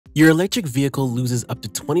Your electric vehicle loses up to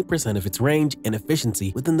 20% of its range and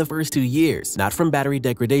efficiency within the first 2 years, not from battery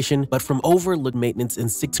degradation, but from overlooked maintenance in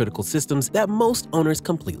 6 critical systems that most owners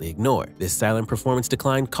completely ignore. This silent performance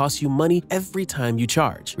decline costs you money every time you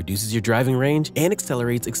charge, reduces your driving range, and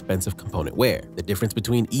accelerates expensive component wear. The difference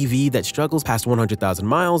between EV that struggles past 100,000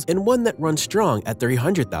 miles and one that runs strong at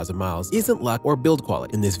 300,000 miles isn't luck or build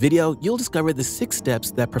quality. In this video, you'll discover the 6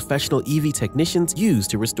 steps that professional EV technicians use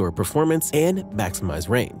to restore performance and maximize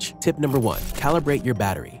range. Tip number 1. Calibrate your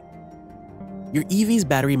battery. Your EV's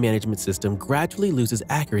battery management system gradually loses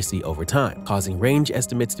accuracy over time, causing range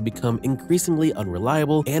estimates to become increasingly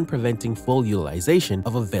unreliable and preventing full utilization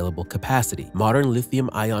of available capacity. Modern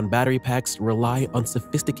lithium-ion battery packs rely on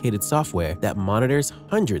sophisticated software that monitors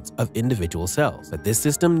hundreds of individual cells, but this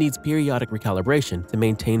system needs periodic recalibration to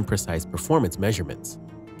maintain precise performance measurements.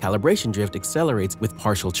 Calibration drift accelerates with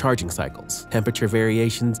partial charging cycles, temperature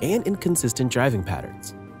variations, and inconsistent driving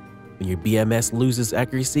patterns. When your BMS loses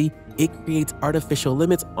accuracy, it creates artificial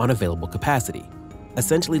limits on available capacity,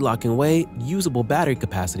 essentially locking away usable battery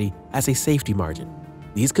capacity as a safety margin.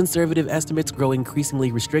 These conservative estimates grow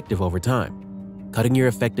increasingly restrictive over time, cutting your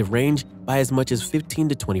effective range by as much as 15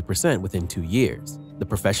 to 20% within 2 years. The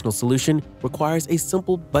professional solution requires a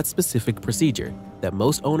simple but specific procedure that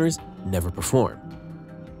most owners never perform.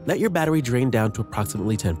 Let your battery drain down to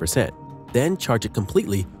approximately 10%, then charge it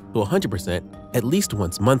completely to 100% at least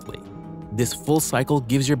once monthly. This full cycle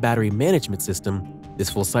gives your battery management system the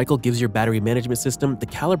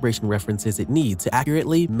calibration references it needs to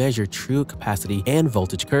accurately measure true capacity and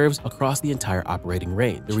voltage curves across the entire operating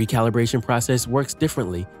range. The recalibration process works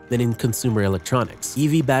differently than in consumer electronics.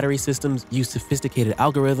 EV battery systems use sophisticated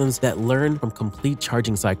algorithms that learn from complete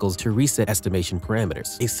charging cycles to reset estimation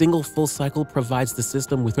parameters. A single full cycle provides the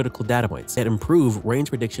system with critical data points that improve range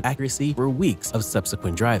prediction accuracy for weeks of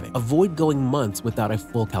subsequent driving. Avoid going months without a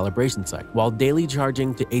full calibration cycle. While daily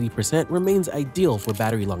charging to 80% remains ideal for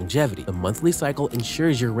battery longevity, the monthly cycle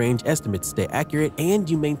ensures your range estimates stay accurate and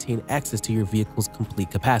you maintain access to your vehicle's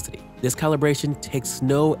complete capacity. This calibration takes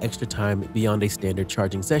no extra time beyond a standard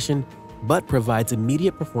charging session, but provides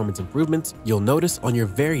immediate performance improvements you'll notice on your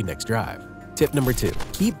very next drive. Tip number 2.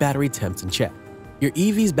 Keep battery temps in check. Your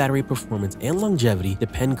EV's battery performance and longevity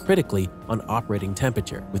depend critically on operating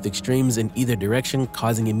temperature, with extremes in either direction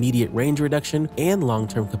causing immediate range reduction and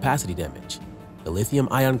long-term capacity damage. The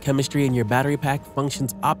lithium-ion chemistry in your battery pack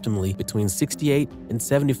functions optimally between 68 and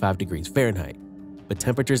 75 degrees Fahrenheit. But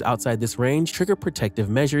temperatures outside this range trigger protective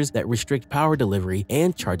measures that restrict power delivery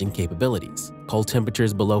and charging capabilities. Cold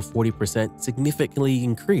temperatures below 40% significantly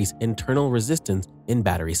increase internal resistance in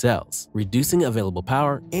battery cells, reducing available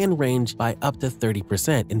power and range by up to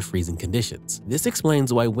 30% in freezing conditions. This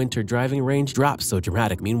explains why winter driving range drops so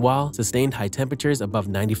dramatically. Meanwhile, sustained high temperatures above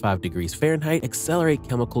 95 degrees Fahrenheit accelerate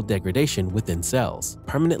chemical degradation within cells,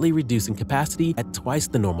 permanently reducing capacity at twice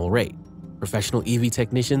the normal rate. Professional EV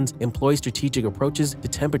technicians employ strategic approaches to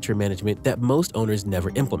temperature management that most owners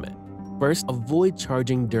never implement. First, avoid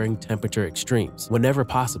charging during temperature extremes. Whenever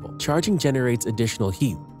possible, charging generates additional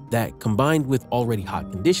heat that, combined with already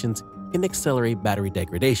hot conditions, can accelerate battery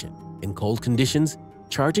degradation. In cold conditions,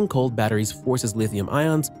 charging cold batteries forces lithium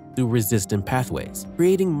ions through resistant pathways,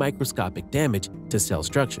 creating microscopic damage to cell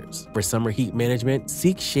structures. For summer heat management,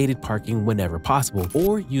 seek shaded parking whenever possible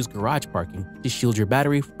or use garage parking to shield your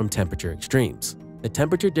battery from temperature extremes. The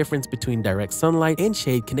temperature difference between direct sunlight and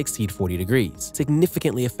shade can exceed 40 degrees,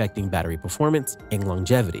 significantly affecting battery performance and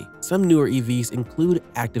longevity. Some newer EVs include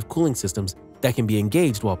active cooling systems that can be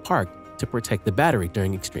engaged while parked to protect the battery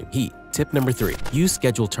during extreme heat. Tip number 3. Use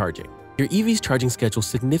scheduled charging. Your EV's charging schedule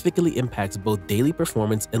significantly impacts both daily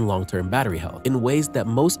performance and long-term battery health in ways that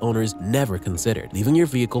most owners never considered. Leaving your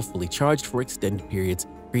vehicle fully charged for extended periods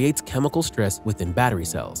creates chemical stress within battery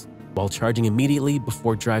cells, while charging immediately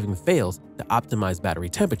before driving fails to optimize battery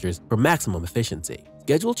temperatures for maximum efficiency.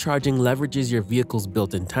 Scheduled charging leverages your vehicle's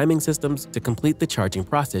built-in timing systems to complete the charging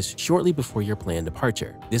process shortly before your planned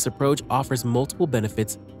departure. This approach offers multiple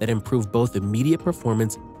benefits that improve both immediate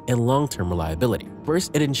performance and long-term reliability.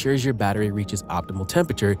 First, it ensures your battery reaches optimal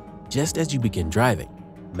temperature just as you begin driving,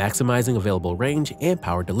 maximizing available range and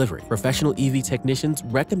power delivery. Professional EV technicians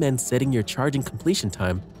recommend setting your charging completion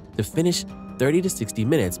time to finish 30 to 60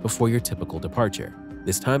 minutes before your typical departure.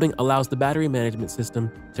 This timing allows the battery management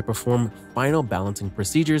system to perform final balancing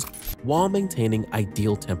procedures while maintaining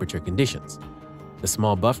ideal temperature conditions. The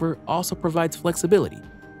small buffer also provides flexibility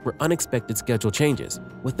for unexpected schedule changes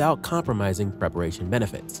without compromising preparation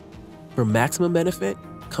benefits. For maximum benefit,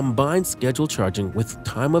 combine scheduled charging with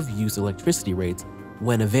time-of-use electricity rates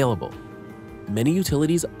when available. Many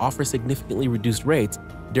utilities offer significantly reduced rates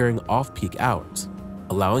during off-peak hours.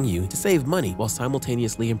 allowing you to save money while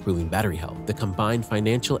simultaneously improving battery health. The combined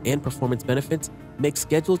financial and performance benefits make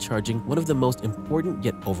scheduled charging one of the most important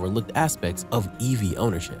yet overlooked aspects of EV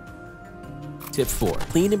ownership. Tip 4.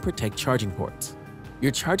 Clean and protect charging ports.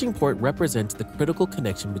 Your charging port represents the critical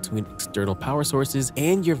connection between external power sources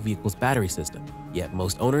and your vehicle's battery system. Yet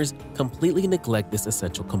most owners completely neglect this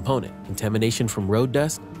essential component. Contamination from road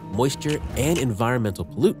dust, moisture, and environmental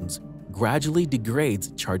pollutants gradually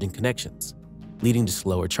degrades charging connections, leading to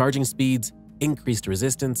slower charging speeds, increased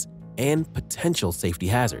resistance, and potential safety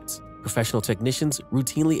hazards. Professional technicians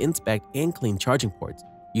routinely inspect and clean charging ports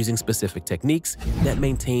using specific techniques that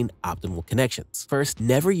maintain optimal connections. First,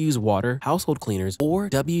 never use water, household cleaners, or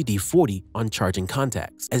WD-40 on charging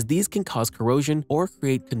contacts, as these can cause corrosion or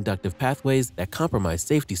create conductive pathways that compromise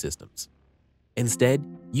safety systems. Instead,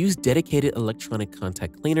 use dedicated electronic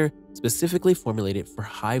contact cleaner specifically formulated for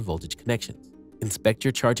high-voltage connections. Inspect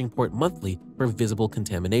your charging port monthly for visible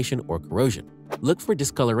contamination or corrosion. Look for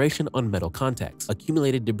discoloration on metal contacts,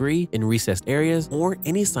 accumulated debris in recessed areas, or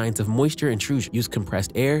any signs of moisture intrusion. Use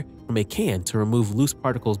compressed air from a can to remove loose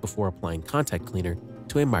particles before applying contact cleaner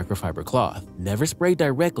to a microfiber cloth. Never spray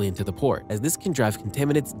directly into the port, as this can drive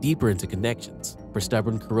contaminants deeper into connections. For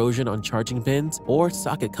stubborn corrosion on charging pins or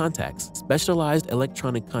socket contacts, specialized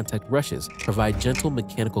electronic contact brushes provide gentle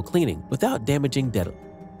mechanical cleaning without damaging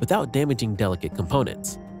delicate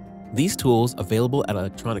components. These tools, available at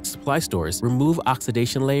electronic supply stores, remove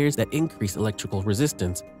oxidation layers that increase electrical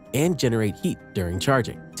resistance and generate heat during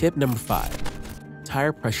charging. Tip number 5.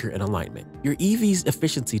 Tire pressure and alignment. Your EV's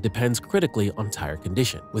efficiency depends critically on tire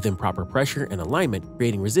condition, with improper pressure and alignment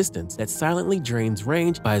creating resistance that silently drains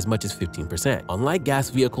range by as much as 15%. Unlike gas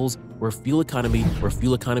vehicles, where fuel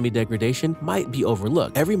economy degradation might be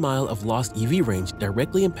overlooked, every mile of lost EV range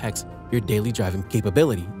directly impacts your daily driving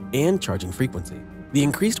capability and charging frequency. The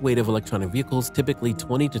increased weight of electronic vehicles, typically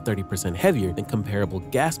 20 to 30% heavier than comparable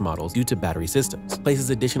gas models due to battery systems, places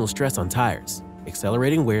additional stress on tires,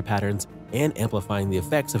 accelerating wear patterns and amplifying the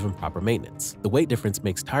effects of improper maintenance. The weight difference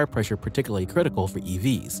makes tire pressure particularly critical for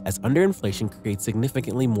EVs, as underinflation creates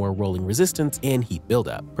significantly more rolling resistance and heat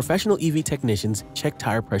buildup. Professional EV technicians check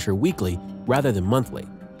tire pressure weekly rather than monthly,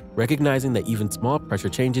 recognizing that even small pressure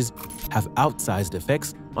changes have outsized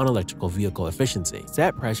effects on electrical vehicle efficiency.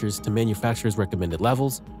 Set pressures to manufacturer's recommended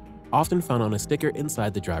levels, often found on a sticker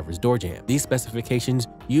inside the driver's door jamb. These specifications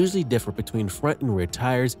usually differ between front and rear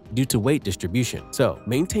tires due to weight distribution, so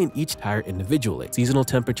maintain each tire individually. Seasonal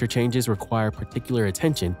temperature changes require particular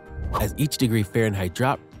attention, as each degree Fahrenheit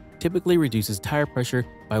drop typically reduces tire pressure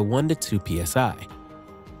by 1 to 2 psi.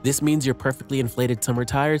 This means your perfectly inflated summer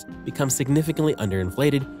tires become significantly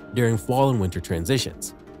underinflated during fall and winter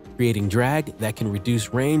transitions, creating drag that can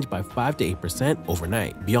reduce range by 5 to 8%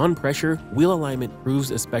 overnight. Beyond pressure, wheel alignment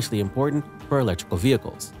proves especially important for electrical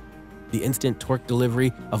vehicles. The instant torque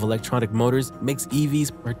delivery of electronic motors makes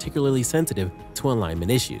EVs particularly sensitive to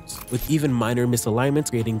alignment issues, with even minor misalignments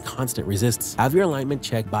creating constant resistance. Have your alignment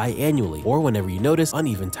checked biannually or whenever you notice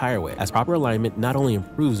uneven tire wear, as proper alignment not only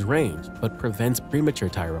improves range but prevents premature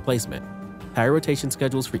tire replacement. Tire rotation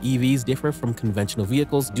schedules for EVs differ from conventional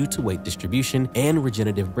vehicles due to weight distribution and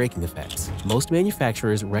regenerative braking effects. Most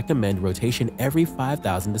manufacturers recommend rotation every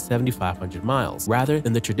 5,000 to 7,500 miles, rather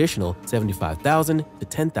than the traditional 75,000 to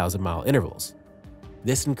 10,000 mile intervals.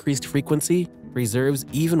 This increased frequency preserves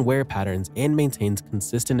even wear patterns and maintains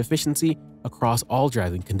consistent efficiency across all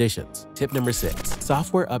driving conditions. Tip number 6.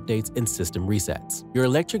 Software updates and system resets. Your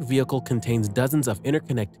electric vehicle contains dozens of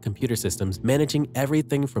interconnected computer systems managing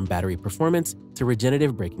everything from battery performance to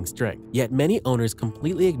regenerative braking strength. Yet many owners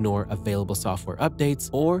completely ignore available software updates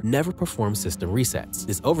or never perform system resets.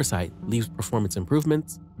 This oversight leaves performance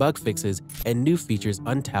improvements, bug fixes, and new features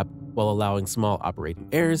untapped, while allowing small operating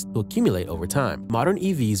errors to accumulate over time. Modern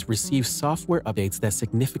EVs receive software updates that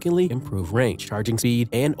significantly improve range, charging speed,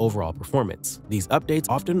 and overall performance. These updates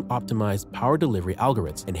often optimize power delivery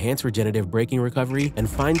algorithms, enhance regenerative braking recovery, and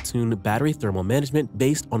fine-tune battery thermal management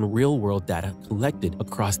based on real-world data collected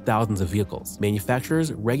across thousands of vehicles.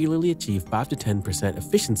 Manufacturers regularly achieve 5 to 10%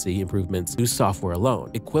 efficiency improvements through software alone,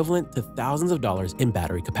 equivalent to thousands of dollars in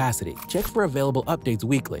battery capacity. Check for available updates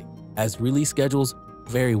weekly, as release schedules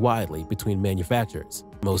vary widely between manufacturers.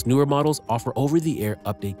 Most newer models offer over-the-air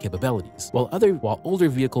update capabilities, while older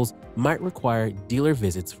vehicles might require dealer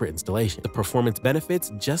visits for installation. The performance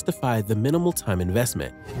benefits justify the minimal time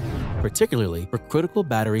investment, particularly for critical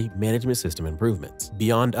battery management system improvements.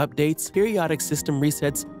 Beyond updates, periodic system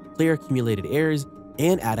resets clear accumulated errors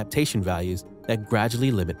and adaptation values that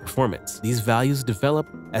gradually limit performance. These values develop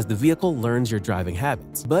as the vehicle learns your driving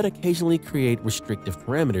habits, but occasionally create restrictive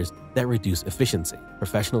parameters that reduce efficiency.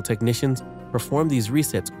 Professional technicians perform these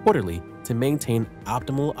resets quarterly to maintain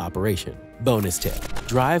optimal operation. Bonus tip: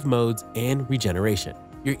 drive modes and regeneration.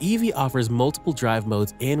 Your EV offers multiple drive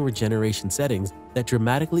modes and regeneration settings that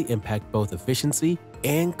dramatically impact both efficiency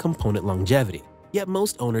and component longevity. Yet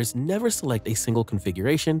most owners never select a single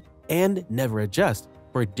configuration and never adjust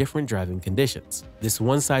for different driving conditions. This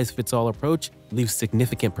one-size-fits-all approach leaves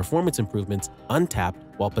significant performance improvements untapped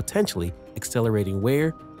while potentially accelerating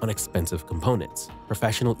wear on expensive components.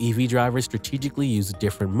 Professional EV drivers strategically use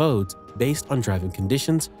different modes based on driving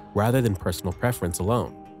conditions rather than personal preference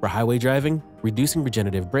alone. For highway driving, reducing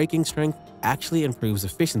regenerative braking strength actually improves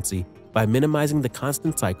efficiency by minimizing the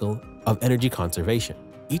constant cycle of energy conservation.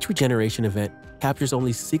 Each regeneration event captures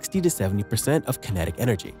only 60 to 70% of kinetic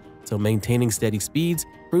energy, so maintaining steady speeds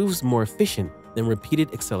proves more efficient than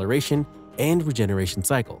repeated acceleration and regeneration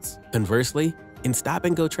cycles. Conversely, in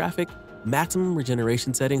stop-and-go traffic, maximum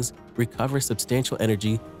regeneration settings recover substantial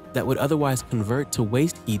energy that would otherwise convert to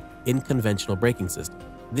waste heat in conventional braking systems.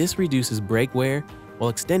 This reduces brake wear while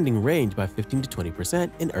extending range by 15 to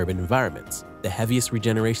 20% in urban environments. The heaviest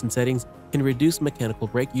regeneration settings can reduce mechanical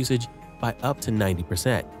brake usage by up to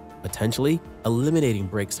 90%, potentially eliminating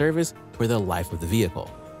brake service for the life of the vehicle.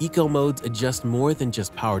 Eco modes adjust more than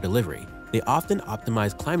just power delivery. They often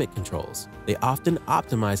optimize climate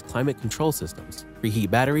control systems, preheat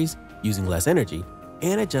batteries using less energy,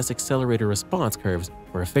 and adjust accelerator response curves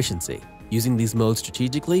for efficiency. Using these modes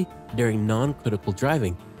strategically during non-critical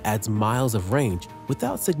driving adds miles of range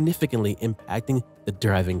without significantly impacting the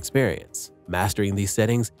driving experience. Mastering these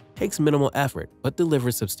settings takes minimal effort but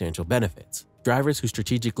delivers substantial benefits. Drivers who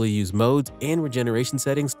strategically use modes and regeneration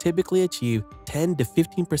settings typically achieve 10 to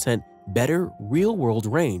 15% better real-world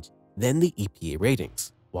range than the EPA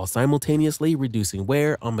ratings, while simultaneously reducing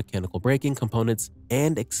wear on mechanical braking components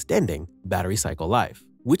and extending battery cycle life.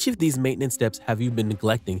 Which of these maintenance steps have you been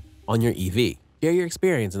neglecting on your EV? Share your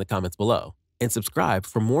experience in the comments below, and subscribe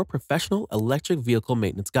for more professional electric vehicle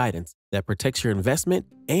maintenance guidance that protects your investment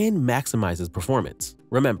and maximizes performance.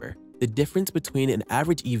 Remember, the difference between an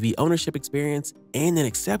average EV ownership experience and an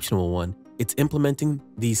exceptional one, it's implementing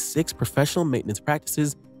these 6 professional maintenance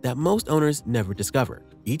practices that most owners never discover.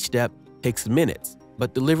 Each step takes minutes,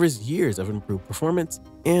 but delivers years of improved performance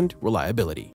and reliability.